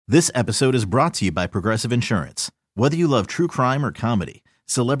This episode is brought to you by Progressive Insurance. Whether you love true crime or comedy,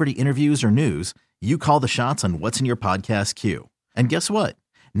 celebrity interviews or news, you call the shots on what's in your podcast queue. And guess what?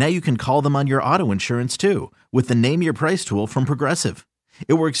 Now you can call them on your auto insurance too with the Name Your Price tool from Progressive.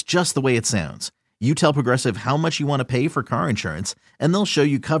 It works just the way it sounds. You tell Progressive how much you want to pay for car insurance, and they'll show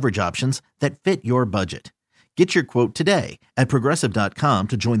you coverage options that fit your budget. Get your quote today at Progressive.com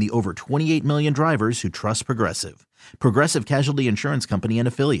to join the over 28 million drivers who trust Progressive. Progressive Casualty Insurance Company and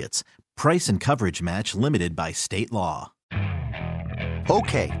Affiliates. Price and coverage match limited by state law.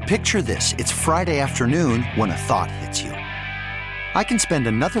 Okay, picture this. It's Friday afternoon when a thought hits you. I can spend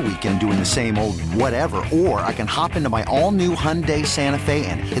another weekend doing the same old whatever, or I can hop into my all-new Hyundai Santa Fe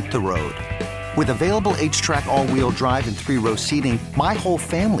and hit the road. With available H-Track all-wheel drive and 3-row seating, my whole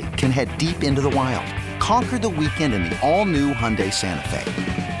family can head deep into the wild. Conquer the weekend in the all-new Hyundai Santa Fe.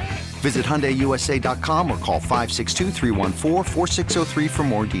 Visit HyundaiUSA.com or call 562-314-4603 for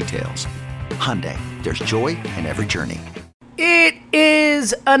more details. Hyundai, there's joy in every journey. It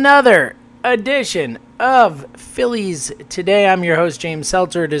is another edition of Phillies Today. I'm your host, James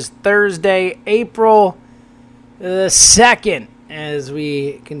Seltzer. It is Thursday, April the 2nd, as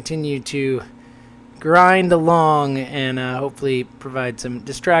we continue to grind along and hopefully provide some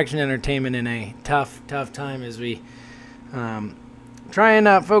distraction entertainment in a tough time as we try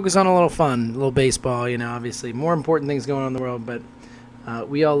and focus on a little fun, a little baseball, obviously. More important things going on in the world, but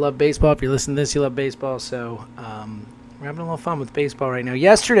we all love baseball. If you're listening to this, you love baseball, so we're having a little fun with baseball right now.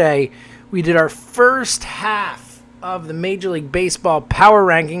 Yesterday, we did our first half of the Major League Baseball Power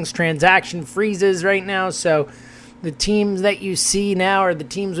Rankings. Transaction freezes right now, so the teams that you see now are the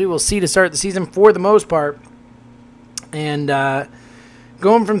teams we will see to start the season for the most part. And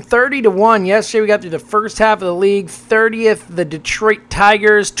going from 30 to 1, yesterday we got through the first half of the league. 30th, the Detroit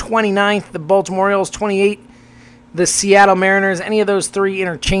Tigers. 29th, the Baltimore Orioles. 28th, the Seattle Mariners. Any of those three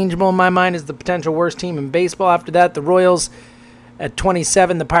interchangeable in my mind as the potential worst team in baseball. After that, the Royals at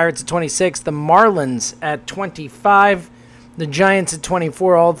 27, the Pirates at 26, the Marlins at 25, the Giants at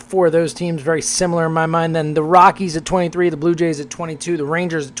 24. All four of those teams very similar in my mind. Then the Rockies at 23, the Blue Jays at 22, the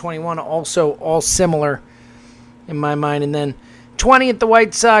Rangers at 21, also all similar in my mind. And then 20th, the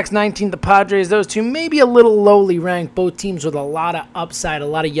White Sox, 19th, the Padres. Those two maybe a little lowly ranked. Both teams with a lot of upside, a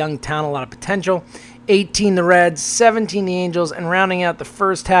lot of young talent, a lot of potential. 18, the Reds, 17, the Angels, and rounding out the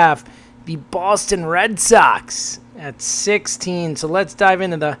first half, the Boston Red Sox at 16. So let's dive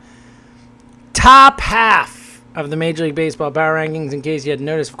into the top half of the Major League Baseball Power Rankings. In case you hadn't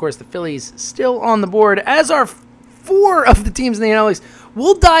noticed, of course, the Phillies still on the board, as are four of the teams in the NL East.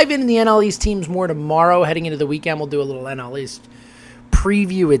 We'll dive into the NL East teams more tomorrow. Heading into the weekend, we'll do a little NL East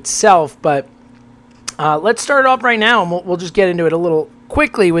preview itself, but let's start off right now, and we'll just get into it a little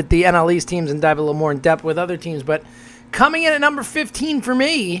quickly with the NL East teams and dive a little more in depth with other teams. But coming in at number 15 for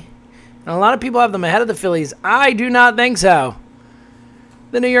me, and a lot of people have them ahead of the Phillies, I do not think so.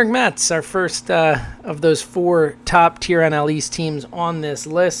 The New York Mets, our first of those four top-tier NL East teams on this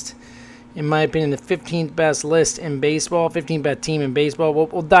list. In my opinion, the 15th best list in baseball, 15th best team in baseball.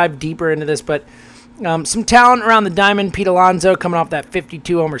 We'll dive deeper into this, but some talent around the diamond. Pete Alonso coming off that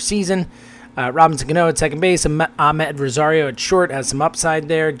 52-homer season. Robinson Cano at second base. Ahmed Rosario at short has some upside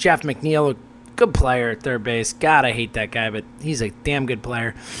there. Jeff McNeil, a good player at third base. God, I hate that guy, but he's a damn good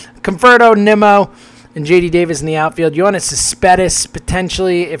player. Converto, Nimmo, and J.D. Davis in the outfield. Yoenis Cespedes,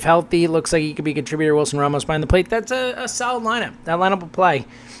 potentially, if healthy, looks like he could be a contributor. Wilson Ramos behind the plate. That's a solid lineup. That lineup will play.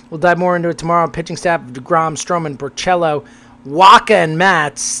 We'll dive more into it tomorrow. Pitching staff of DeGrom, Stroman, Porcello, Waka, and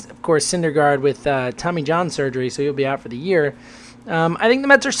Matz. Of course, Syndergaard with Tommy John surgery, so he'll be out for the year. I think the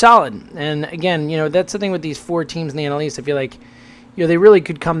Mets are solid. And again, that's the thing with these four teams in the NL East. I feel like, they really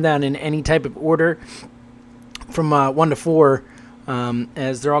could come down in any type of order from 1 to 4,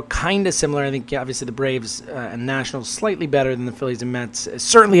 as they're all kind of similar. I think, obviously, the Braves and Nationals slightly better than the Phillies and Mets,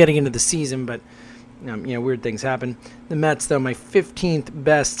 certainly heading into the season, but weird things happen. The Mets, though, my 15th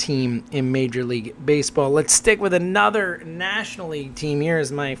best team in Major League Baseball. Let's stick with another National League team here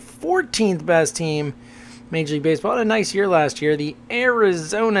as my 14th best team, Major League Baseball. Had a nice year last year, the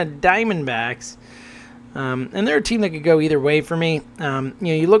Arizona Diamondbacks. And they're a team that could go either way for me.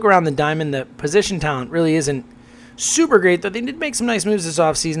 You look around the diamond, the position talent really isn't super great, though they did make some nice moves this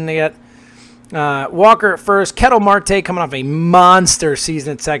offseason. They got Walker at first, Ketel Marte coming off a monster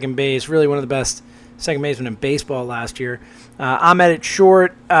season at second base, really one of the best second baseman in baseball last year. Ahmed at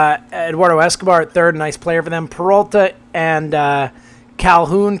short, Eduardo Escobar at third, nice player for them. Peralta and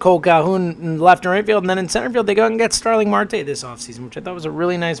Cole Calhoun in left and right field. And then in center field, they go and get Starling Marte this offseason, which I thought was a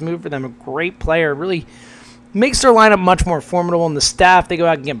really nice move for them. A great player, really makes their lineup much more formidable. And the staff, they go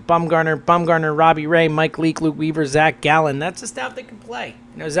out and get Bumgarner, Robbie Ray, Mike Leake, Luke Weaver, Zach Gallen. That's a staff that can play.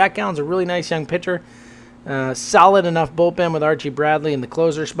 Zach Gallen's a really nice young pitcher. Solid enough bullpen with Archie Bradley in the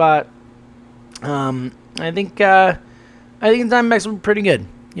closer spot. I think the Diamondbacks will be pretty good.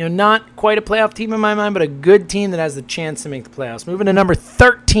 Not quite a playoff team in my mind, but a good team that has the chance to make the playoffs. Moving to number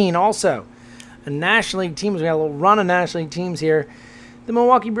 13, also a National League team. We got a little run of National League teams here. The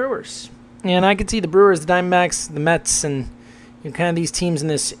Milwaukee Brewers. And I could see the Brewers, the Diamondbacks, the Mets, and kind of these teams in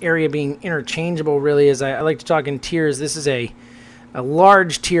this area being interchangeable, really, as I like to talk in tiers. This is a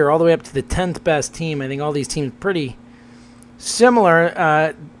large tier all the way up to the 10th best team. I think all these teams pretty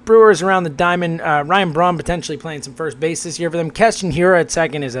similar. Brewers around the diamond. Ryan Braun potentially playing some first base this year for them. Keston Hiura at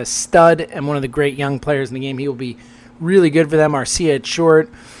second is a stud and one of the great young players in the game. He will be really good for them. Arcia at short.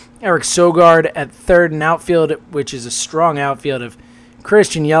 Eric Sogard at third and outfield, which is a strong outfield of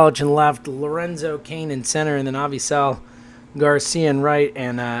Christian Yelich in left, Lorenzo Cain in center, and then Avisal Garcia in right,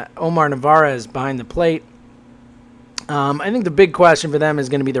 and Omar Narvaez behind the plate. I think the big question for them is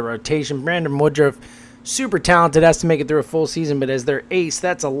going to be the rotation. Brandon Woodruff, super talented, has to make it through a full season, but as their ace,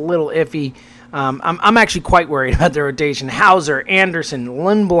 that's a little iffy. I'm actually quite worried about the rotation. Hauser, Anderson,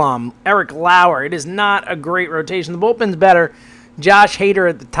 Lindblom, Eric Lauer. It is not a great rotation. The bullpen's better. Josh Hader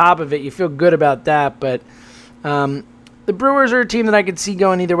at the top of it. You feel good about that, but the Brewers are a team that I could see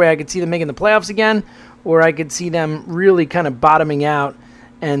going either way. I could see them making the playoffs again, or I could see them really kind of bottoming out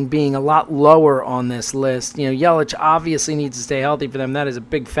and being a lot lower on this list. Yelich obviously needs to stay healthy for them. That is a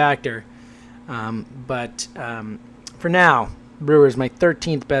big factor. But for now, Brewers, my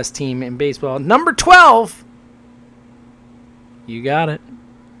 13th best team in baseball. Number 12, you got it.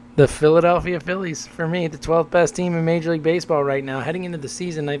 The Philadelphia Phillies, for me, the 12th best team in Major League Baseball right now. Heading into the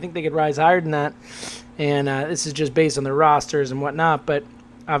season, I think they could rise higher than that. And this is just based on their rosters and whatnot. But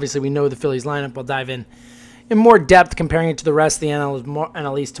obviously we know the Phillies lineup. We'll dive in more depth comparing it to the rest of the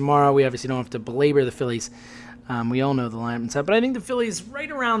NL East tomorrow. We obviously don't have to belabor the Phillies. We all know the lineup and stuff. But I think the Phillies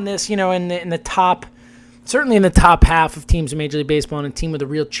right around this, in the top, certainly in the top half of teams in Major League Baseball, and a team with a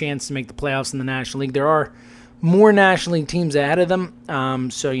real chance to make the playoffs in the National League. There are more National League teams ahead of them.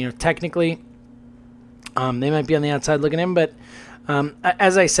 So, technically, they might be on the outside looking in. But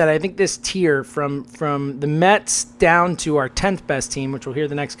as I said, I think this tier from the Mets down to our 10th best team, which we'll hear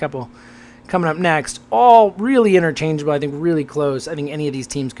the next couple coming up next, all really interchangeable. I think really close. I think any of these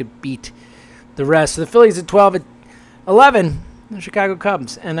teams could beat the rest. So the Phillies at 12. At 11, the Chicago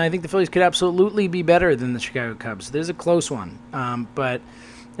Cubs. And I think the Phillies could absolutely be better than the Chicago Cubs. There's a close one. But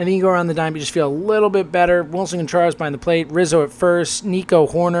I think you go around the dime, you just feel a little bit better. Wilson Contreras behind the plate. Rizzo at first. Nico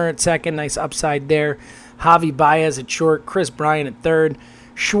Horner at second. Nice upside there. Javi Baez at short. Chris Bryant at third.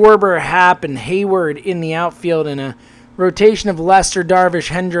 Schwarber, Happ, and Hayward in the outfield. And a rotation of Lester, Darvish,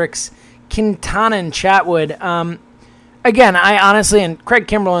 Hendricks, Quintana, and Chatwood. Again, I honestly, and Craig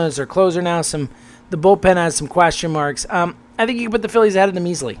Kimbrell is their closer now. The bullpen has some question marks. I think you can put the Phillies ahead of them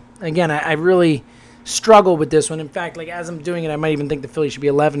easily. Again, I really struggle with this one. In fact, as I'm doing it, I might even think the Phillies should be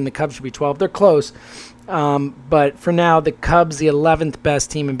 11 and the Cubs should be 12. They're close. But for now, the Cubs, the 11th best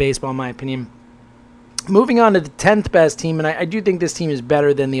team in baseball, in my opinion. Moving on to the 10th best team, and I do think this team is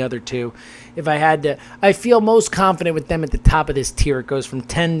better than the other two. If I had to, I feel most confident with them at the top of this tier. It goes from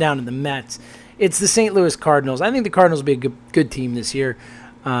 10 down to the Mets. It's the St. Louis Cardinals. I think the Cardinals will be a good team this year.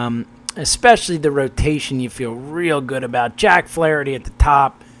 Especially the rotation you feel real good about. Jack Flaherty at the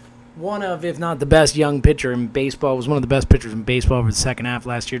top. One of, if not the best young pitcher in baseball. Was one of the best pitchers in baseball over the second half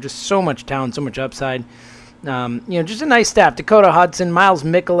last year. Just so much talent, so much upside. Just a nice staff. Dakota Hudson, Miles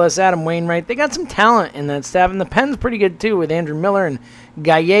Mikolas, Adam Wainwright. They got some talent in that staff. And the pen's pretty good, too, with Andrew Miller and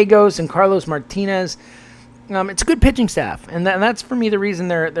Gallegos and Carlos Martinez. It's a good pitching staff. And that's, for me, the reason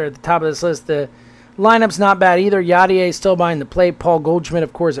they're at the top of this list. The lineup's not bad either. Yadier still behind the plate. Paul Goldschmidt,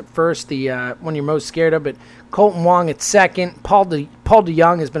 of course, at first, the one you're most scared of. But Colton Wong at second. Paul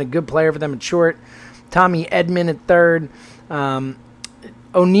DeYoung has been a good player for them at short. Tommy Edman at third.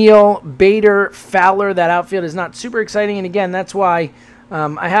 O'Neill, Bader, Fowler. That outfield is not super exciting. And, again, that's why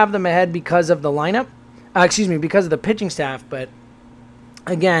I have them ahead because of the lineup. Because of the pitching staff. But,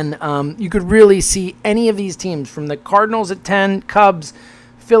 again, you could really see any of these teams from the Cardinals at 10, Cubs,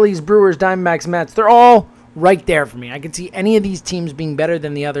 Phillies, Brewers, Diamondbacks, Mets. They're all right there for me. I could see any of these teams being better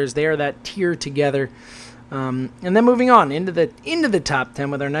than the others. They are that tier together. And then moving on into the top 10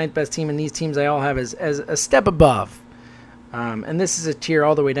 with our 9th best team, and these teams I all have as a step above. And this is a tier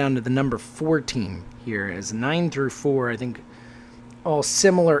all the way down to the number 14 here, as 9 through 4. I think all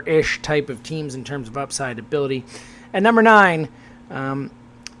similar-ish type of teams in terms of upside ability. At number 9,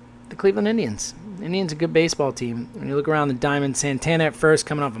 the Cleveland Indians. Indians a good baseball team. When you look around the diamond, Santana at first,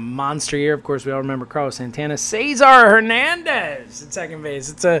 coming off a monster year. Of course, we all remember Carlos Santana. Cesar Hernandez at second base.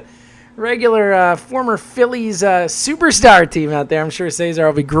 It's a regular former Phillies superstar team out there. I'm sure Cesar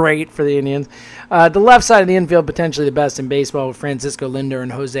will be great for the Indians. The left side of the infield, potentially the best in baseball with Francisco Lindor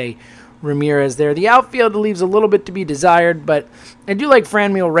and Jose Ramirez there. The outfield leaves a little bit to be desired, but I do like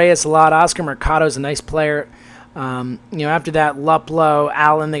Franmil Reyes a lot. Oscar Mercado is a nice player. After that, Luplow,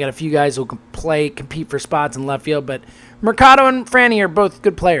 Allen, they got a few guys who can compete for spots in left field, but Mercado and Franny are both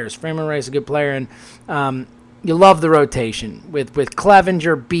good players. Franmil Reyes is a good player, and you love the rotation with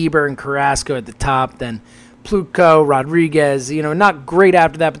Clevenger, Bieber, and Carrasco at the top, then Plutko, Rodriguez, not great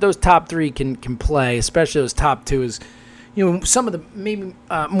after that, but those top three can play, especially those top two is, some of the maybe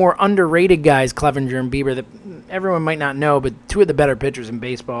more underrated guys, Clevenger and Bieber, that everyone might not know, but two of the better pitchers in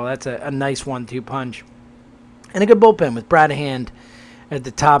baseball. That's a nice 1-2 punch. And a good bullpen with Brad Hand at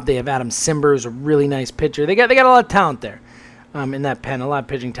the top. They have Adam Simbers, a really nice pitcher. They got a lot of talent there in that pen, a lot of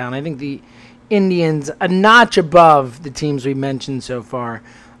pitching talent. I think the Indians a notch above the teams we mentioned so far.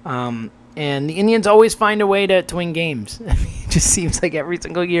 And the Indians always find a way to win games. It just seems like every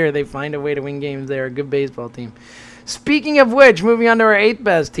single year they find a way to win games. They're a good baseball team. Speaking of which, moving on to our 8th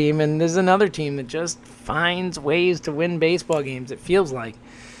best team, and there's another team that just finds ways to win baseball games, it feels like.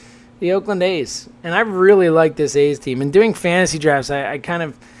 The Oakland A's. And I really like this A's team. And doing fantasy drafts, I kind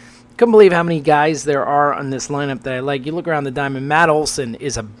of couldn't believe how many guys there are on this lineup that I like. You look around the diamond, Matt Olson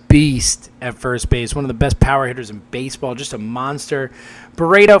is a beast at first base, one of the best power hitters in baseball, just a monster.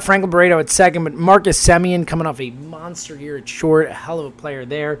 Franklin Barreto at second, but Marcus Semien coming off a monster year at short, a hell of a player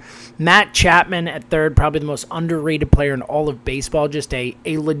there. Matt Chapman at third, probably the most underrated player in all of baseball, just a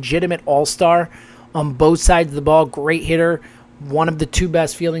legitimate all-star on both sides of the ball, great hitter. One of the two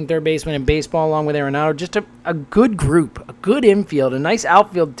best fielding third basemen in baseball, along with Arenado. Just a good group, a good infield, a nice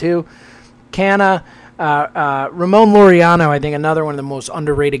outfield too. Canna, Ramon Laureano, I think another one of the most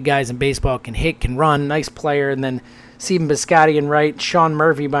underrated guys in baseball, can hit, can run, nice player. And then Steven Piscotty in right, Sean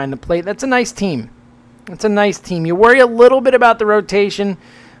Murphy behind the plate. That's a nice team. You worry a little bit about the rotation.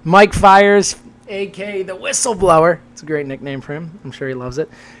 Mike Fiers, a.k.a. the Whistleblower. It's a great nickname for him. I'm sure he loves it.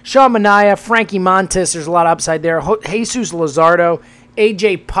 Sean Manaea, Frankie Montas. There's a lot of upside there. Jesus Luzardo,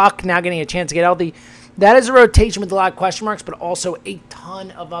 A.J. Puck now getting a chance to get healthy. That is a rotation with a lot of question marks, but also a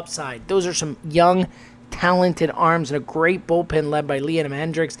ton of upside. Those are some young, talented arms and a great bullpen led by Liam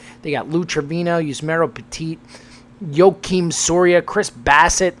Hendricks. They got Lou Trevino, Yusmeiro Petit, Joakim Soria, Chris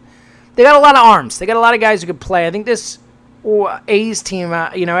Bassett. They got a lot of arms. They got a lot of guys who could play. I think this A's team,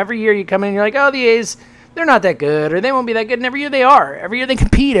 every year you come in and you're like, oh, the A's, they're not that good, or they won't be that good, and every year they are. Every year they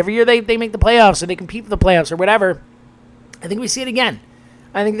compete. Every year they make the playoffs, or they compete for the playoffs, or whatever. I think we see it again.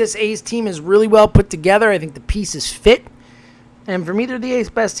 I think this A's team is really well put together. I think the pieces fit. And for me, they're the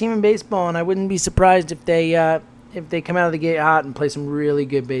A's best team in baseball, and I wouldn't be surprised if they come out of the gate hot and play some really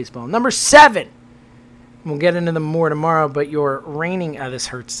good baseball. Number 7. We'll get into them more tomorrow, but your reigning, this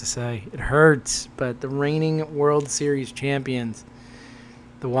hurts to say, it hurts, but the reigning World Series champions,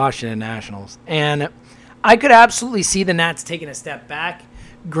 the Washington Nationals. And I could absolutely see the Nats taking a step back.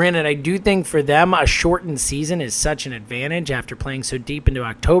 Granted, I do think for them, a shortened season is such an advantage after playing so deep into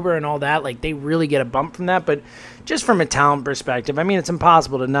October and all that. Like, they really get a bump from that, but just from a talent perspective, I mean, it's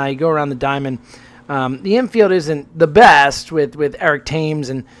impossible to deny. You go around the diamond, the infield isn't the best with Eric Thames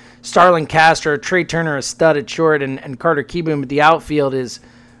and Starlin Castro, Trey Turner, a stud at short, and Carter Kieboom, but the outfield is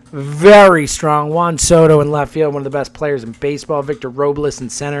very strong. Juan Soto in left field, one of the best players in baseball. Victor Robles in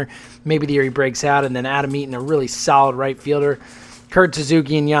center, maybe the year he breaks out, and then Adam Eaton, a really solid right fielder. Kurt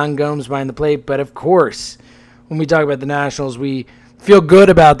Suzuki and Yan Gomes behind the plate. But, of course, when we talk about the Nationals, we feel good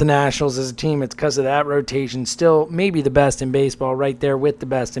about the Nationals as a team. It's because of that rotation. Still maybe the best in baseball, right there with the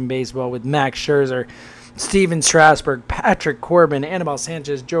best in baseball, with Max Scherzer, Steven Strasburg, Patrick Corbin, Anibal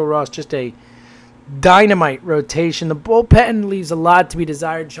Sanchez, Joe Ross, just a dynamite rotation. The bullpen leaves a lot to be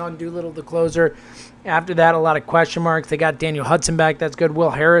desired. Sean Doolittle, the closer. After that, a lot of question marks. They got Daniel Hudson back. That's good. Will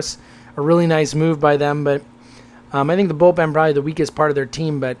Harris, a really nice move by them. But I think the bullpen probably the weakest part of their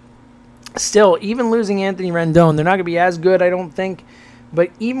team. But still, even losing Anthony Rendon, they're not going to be as good, I don't think.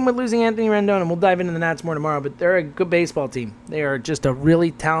 But even with losing Anthony Rendon, and we'll dive into the Nats more tomorrow, but they're a good baseball team. They are just a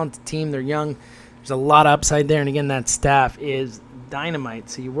really talented team. They're young. There's a lot of upside there, and again, that staff is dynamite.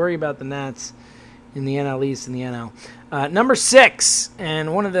 So you worry about the Nats in the NL East and the NL. Number 6,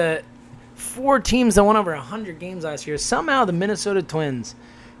 and one of the 4 teams that won over 100 games last year, somehow the Minnesota Twins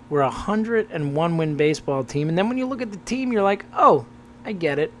were a 101-win baseball team. And then when you look at the team, you're like, oh, I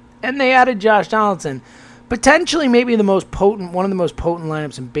get it. And they added Josh Donaldson. Potentially maybe one of the most potent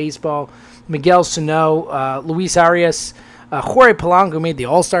lineups in baseball. Miguel Sano, Luis Arias, Jorge Polanco made the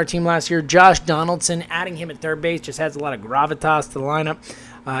All-Star team last year. Josh Donaldson, adding him at third base, just adds a lot of gravitas to the lineup.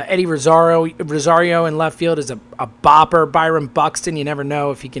 Eddie Rosario in left field is a bopper. Byron Buxton, you never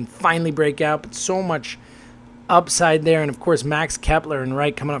know if he can finally break out, but so much upside there. And, of course, Max Kepler in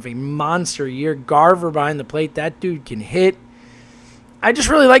right coming off a monster year. Garver behind the plate. That dude can hit. I just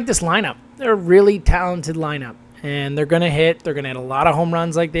really like this lineup. They're a really talented lineup, and they're going to hit. They're going to hit a lot of home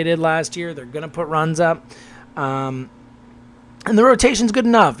runs like they did last year. They're going to put runs up. And the rotation's good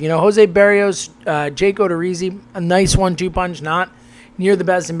enough. Jose Berrios, Jake Odorizzi, a nice 1-2 punch, not near the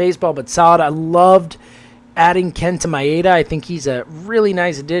best in baseball, but solid. I loved adding Kenta Maeda. I think he's a really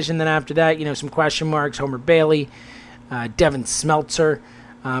nice addition. Then after that, some question marks, Homer Bailey, Devin Smeltzer,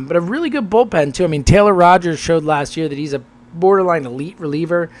 but a really good bullpen, too. I mean, Taylor Rogers showed last year that he's a borderline elite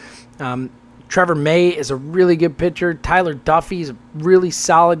reliever. Trevor May is a really good pitcher. Tyler Duffy's a really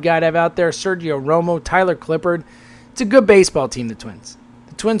solid guy to have out there. Sergio Romo, Tyler Clippard. It's a good baseball team, the Twins.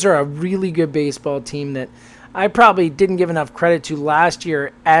 The Twins are a really good baseball team that I probably didn't give enough credit to last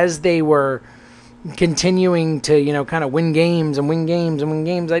year as they were continuing to, kind of win games and win games and win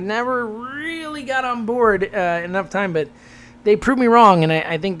games. I never really got on board enough time, but they proved me wrong, and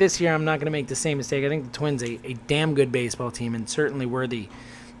I think this year I'm not going to make the same mistake. I think the Twins are a damn good baseball team and certainly worthy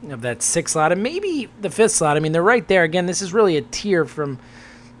of that 6th slot and maybe the 5th slot. I mean, they're right there. Again, this is really a tier from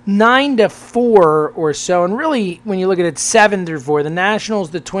 9 to 4 or so, and really, when you look at it, 7 through 4, the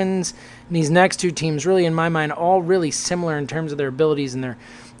Nationals, the Twins, and these next two teams, really, in my mind, all really similar in terms of their abilities and their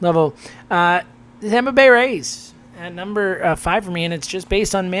level. The Tampa Bay Rays at number 5 for me, and it's just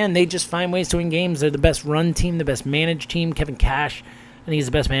based on, they just find ways to win games. They're the best run team, the best managed team. Kevin Cash, I think he's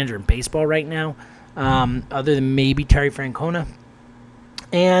the best manager in baseball right now, other than maybe Terry Francona.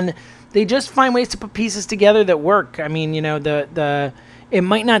 And they just find ways to put pieces together that work. I mean, it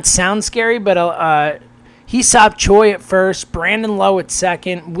might not sound scary, but Hee-Seop Choi at first, Brandon Lowe at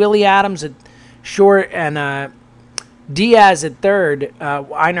second, Willie Adams at short, and Diaz at third,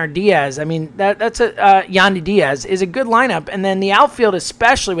 Einar Diaz. I mean, that's Yandy Diaz is a good lineup. And then the outfield,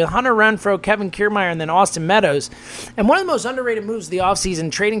 especially with Hunter Renfroe, Kevin Kiermaier, and then Austin Meadows. And one of the most underrated moves of the offseason,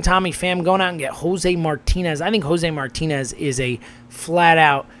 trading Tommy Pham, going out and get Jose Martinez. I think Jose Martinez is a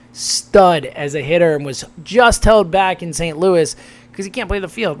flat-out stud as a hitter and was just held back in St. Louis because he can't play the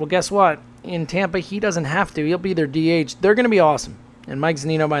field. Well, guess what? In Tampa, he doesn't have to. He'll be their DH. They're going to be awesome. And Mike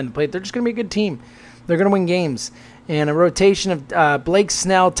Zunino behind the plate, they're just going to be a good team. They're going to win games. And a rotation of Blake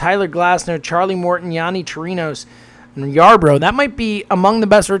Snell, Tyler Glasnow, Charlie Morton, Yanni Chirinos, and Yarbrough. That might be among the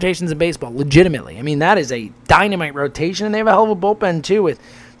best rotations in baseball, legitimately. I mean, that is a dynamite rotation. And they have a hell of a bullpen, too, with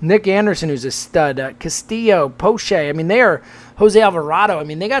Nick Anderson, who's a stud, Castillo, Poche. I mean, they are Jose Alvarado. I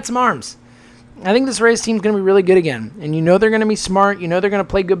mean, they got some arms. I think this Rays team's going to be really good again. And they're going to be smart. They're going to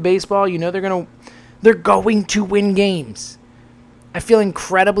play good baseball. They're going to win games. I feel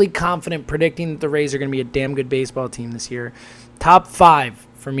incredibly confident predicting that the Rays are going to be a damn good baseball team this year. Top 5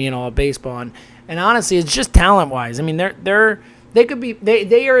 for me in all of baseball. And honestly, it's just talent-wise. I mean, they are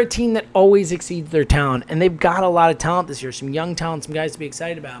a team that always exceeds their talent. And they've got a lot of talent this year. Some young talent, some guys to be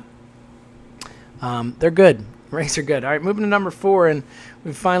excited about. They're good. Rays are good. All right, moving to number 4, and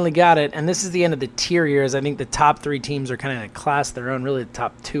we finally got it. And this is the end of the tier here, as I think the top 3 teams are kind of in a class of their own, really the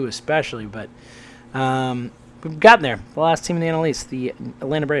top 2 especially. But we've gotten there. The last team in the NL East, the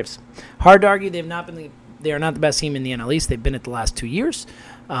Atlanta Braves. Hard to argue they are not the best team in the NL East. They've been it the last 2 years.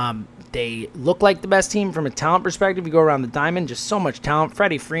 They look like the best team from a talent perspective. You go around the diamond, just so much talent.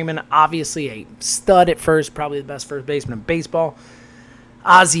 Freddie Freeman, obviously a stud at first, probably the best first baseman in baseball.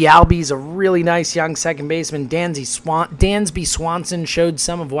 Ozzie Albies, a really nice young second baseman. Dansby Swanson showed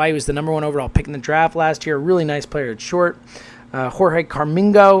some of why he was the number 1 overall pick in the draft last year. A really nice player at short. Jorge Johan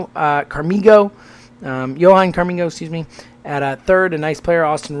Carmingo, at third. A nice player,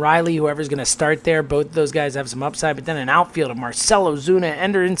 Austin Riley, whoever's going to start there. Both of those guys have some upside. But then an outfield of Marcelo Zuna,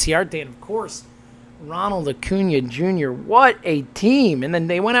 Ender Inciarte, and, of course, Ronald Acuna Jr. What a team. And then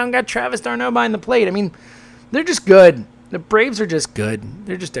they went out and got Travis d'Arnaud behind the plate. I mean, they're just good. The Braves are just good.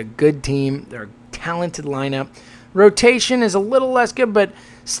 They're just a good team. They're a talented lineup. Rotation is a little less good, but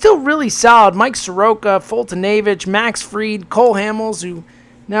still really solid. Mike Soroka, Foltynewicz, Max Fried, Cole Hamels, who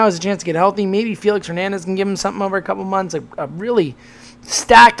now has a chance to get healthy. Maybe Felix Hernandez can give him something over a couple months. A really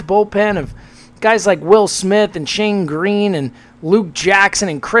stacked bullpen of guys like Will Smith and Shane Green and Luke Jackson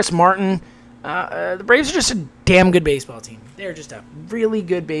and Chris Martin. The Braves are just a damn good baseball team. They're just a really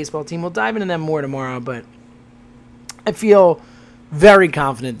good baseball team. We'll dive into them more tomorrow, but I feel very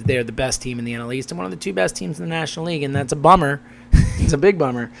confident that they're the best team in the NL East and one of the 2 best teams in the National League, and that's a bummer. It's a big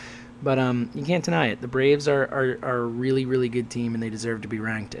bummer. But you can't deny it. The Braves are a really, really good team, and they deserve to be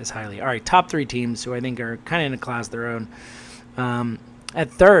ranked as highly. All right, top 3 teams who I think are kind of in a class of their own. At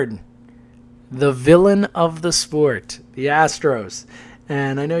third, the villain of the sport, the Astros.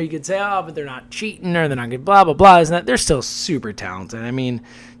 And I know you could say, oh, but they're not cheating or they're not good, blah, blah, blah. Isn't that? They're still super talented. I mean,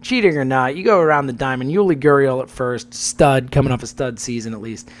 cheating or not, you go around the diamond. Yuli Gurriel at first, stud, coming off a stud season at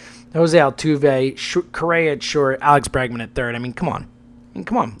least. Jose Altuve, Correa at short, Alex Bregman at third. I mean, come on.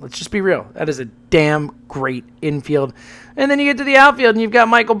 Let's just be real. That is a damn great infield. And then you get to the outfield, and you've got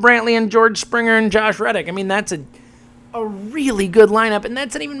Michael Brantley and George Springer and Josh Reddick. I mean, that's a really good lineup. And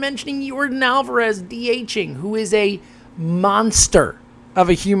that's not even mentioning Yordan Alvarez DHing, who is a monster of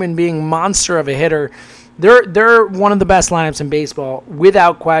a human being, monster of a hitter. They're one of the best lineups in baseball,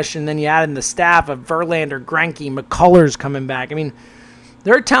 without question. Then you add in the staff of Verlander, Greinke, McCullers coming back. I mean,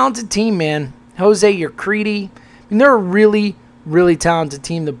 they're a talented team, man. Jose Urquidy. I mean, they're a really, really talented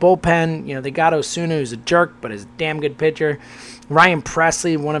team. The bullpen, they got Osuna, who's a jerk, but is a damn good pitcher. Ryan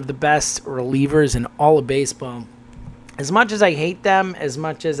Presley, one of the best relievers in all of baseball. As much as I hate them, as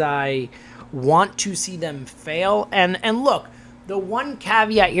much as I want to see them fail, and look, the one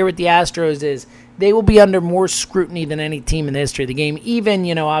caveat here with the Astros is they will be under more scrutiny than any team in the history of the game.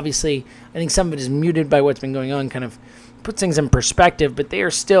 Even, obviously, I think some of it is muted by what's been going on, kind of puts things in perspective, but they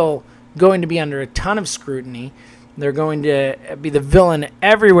are still going to be under a ton of scrutiny. They're going to be the villain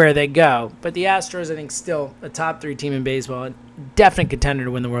everywhere they go. But the Astros, I think, still a top 3 team in baseball. A definite contender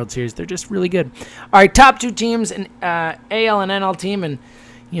to win the World Series. They're just really good. All right, top 2 teams, an AL and NL team. And,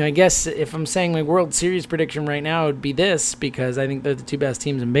 I guess if I'm saying my World Series prediction right now, it would be this, because I think they're the 2 best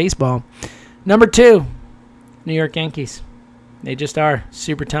teams in baseball. Number 2, New York Yankees. They just are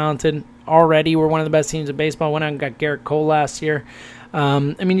super talented. Already we're one of the best teams in baseball. Went out and got Garrett Cole last year.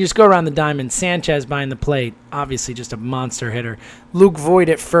 You just go around the diamond. Sanchez behind the plate, obviously just a monster hitter. Luke Voigt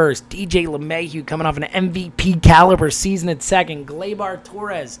at first. DJ LeMahieu coming off an MVP caliber season at second. Gleyber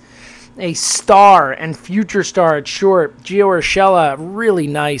Torres, a star and future star at short. Gio Urshela, really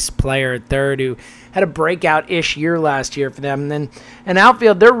nice player at third, who had a breakout-ish year last year for them. And then in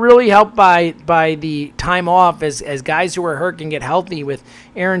outfield, they're really helped by the time off as guys who are hurt can get healthy, with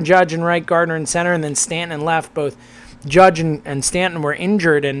Aaron Judge and right, Gardner in center, and then Stanton and left. Both Judge and Stanton were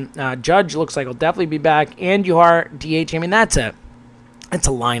injured, and Judge looks like he'll definitely be back. Andujar, DH. I mean, that's a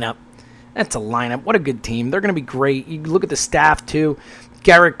lineup. That's a lineup. What a good team. They're going to be great. You look at the staff, too.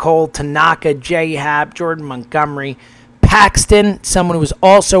 Garrett Cole, Tanaka, J. Happ, Jordan Montgomery, Paxton, someone who was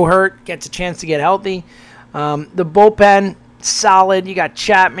also hurt, gets a chance to get healthy. The bullpen, solid. You got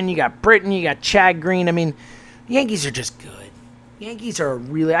Chapman, you got Britton, you got Chad Green. I mean, the Yankees are just good. The Yankees are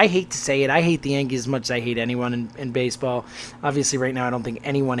really, I hate to say it, I hate the Yankees as much as I hate anyone in baseball. Obviously, right now, I don't think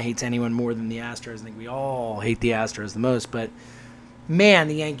anyone hates anyone more than the Astros. I think we all hate the Astros the most, but man,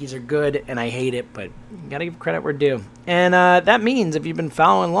 the Yankees are good, and I hate it, but you got to give credit where due. And that means, if you've been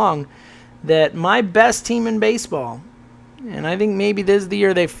following along, that my best team in baseball, and I think maybe this is the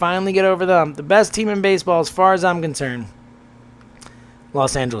year they finally get over the best team in baseball as far as I'm concerned,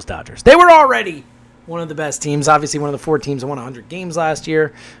 Los Angeles Dodgers. They were already one of the best teams, obviously one of the 4 teams that won 100 games last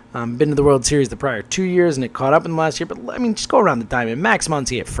year. Been to the World Series the prior 2 years, and it caught up in the last year. But, just go around the diamond. Max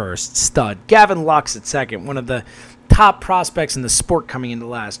Muncy at first, stud. Gavin Lux at second, one of the top prospects in the sport coming into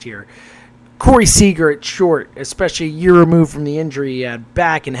last year. Corey Seager at short, especially a year removed from the injury he had,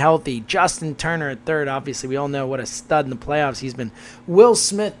 back and healthy. Justin Turner at third. Obviously, we all know what a stud in the playoffs he's been. Will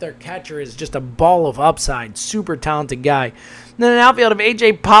Smith, their catcher, is just a ball of upside. Super talented guy. And then an outfield of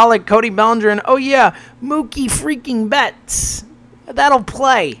A.J. Pollock, Cody Bellinger, and, Mookie freaking Betts. That'll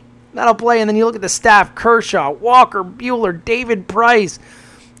play. And then you look at the staff: Kershaw, Walker Buehler, David Price,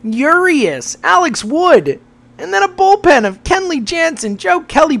 Urias, Alex Wood. And then a bullpen of Kenley Jansen, Joe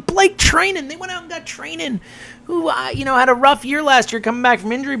Kelly, Blake Treinen. They went out and got Treinen, who had a rough year last year coming back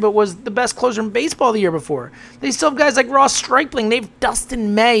from injury, but was the best closer in baseball the year before. They still have guys like Ross Stripling. They have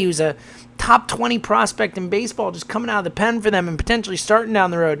Dustin May, who's a top 20 prospect in baseball, just coming out of the pen for them and potentially starting down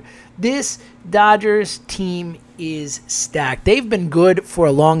the road. This Dodgers team is stacked. They've been good for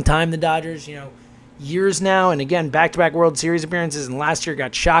a long time, the Dodgers, years now. And again, back-to-back World Series appearances, and last year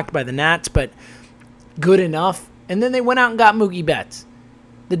got shocked by the Nats, but good enough. And then they went out and got Mookie Betts.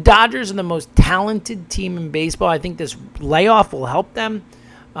 The Dodgers are the most talented team in baseball. I think this layoff will help them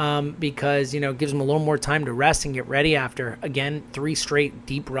because, it gives them a little more time to rest and get ready after, again, 3 straight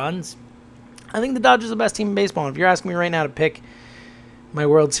deep runs. I think the Dodgers are the best team in baseball. And if you're asking me right now to pick my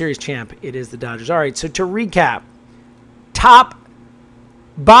World Series champ, it is the Dodgers. All right, so to recap,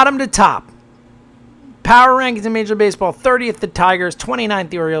 bottom to top, power rankings in Major League Baseball: 30th the Tigers, 29th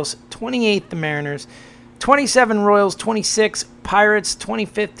the Orioles, 28th the Mariners, 27 Royals, 26 Pirates,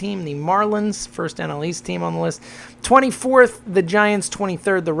 25th team, the Marlins, first NL East team on the list. 24th, the Giants,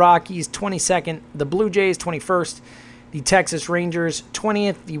 23rd, the Rockies, 22nd, the Blue Jays, 21st, the Texas Rangers,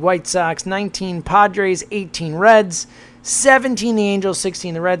 20th, the White Sox, 19 Padres, 18 Reds, 17 the Angels,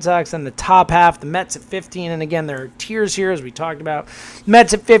 16 the Red Sox, and the top half, the Mets at 15. And again, there are tiers here, as we talked about.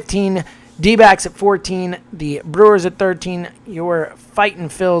 Mets at 15, D-backs at 14, the Brewers at 13, your Fightin'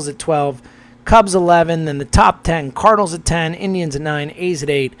 Phils at 12, Cubs 11, then the top 10, Cardinals at 10, Indians at 9, A's at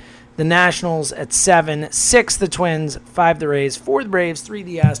 8, the Nationals at 7, 6 the Twins, 5 the Rays, 4 the Braves, 3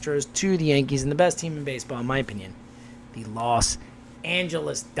 the Astros, 2 the Yankees, and the best team in baseball, in my opinion, the Los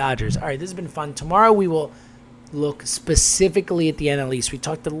Angeles Dodgers. All right, this has been fun. Tomorrow we will look specifically at the NL East. We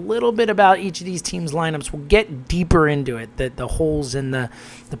talked a little bit about each of these teams' lineups. We'll get deeper into it, the holes and the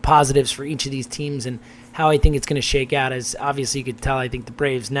positives for each of these teams and how I think it's going to shake out. As obviously you could tell, I think the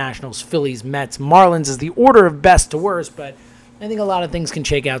Braves, Nationals, Phillies, Mets, Marlins is the order of best to worst, but I think a lot of things can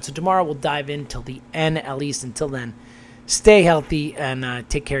shake out. So tomorrow we'll dive in till the NL East. Until then, stay healthy and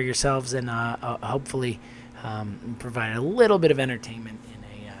take care of yourselves, and hopefully provide a little bit of entertainment in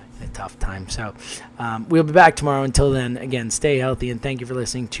a tough time. So we'll be back tomorrow. Until then, again, stay healthy, and thank you for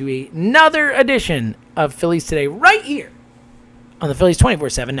listening to another edition of Phillies Today right here on the Phillies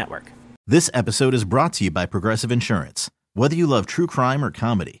 24/7 Network. This episode is brought to you by Progressive Insurance. Whether you love true crime or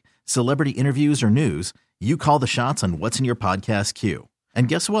comedy, celebrity interviews or news, you call the shots on what's in your podcast queue. And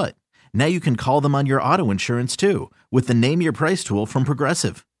guess what? Now you can call them on your auto insurance too with the Name Your Price tool from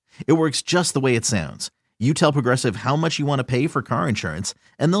Progressive. It works just the way it sounds. You tell Progressive how much you want to pay for car insurance,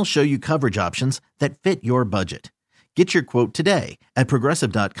 and they'll show you coverage options that fit your budget. Get your quote today at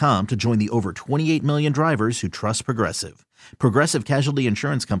Progressive.com to join the over 28 million drivers who trust Progressive. Progressive Casualty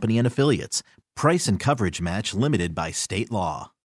Insurance Company and Affiliates. Price and coverage match limited by state law.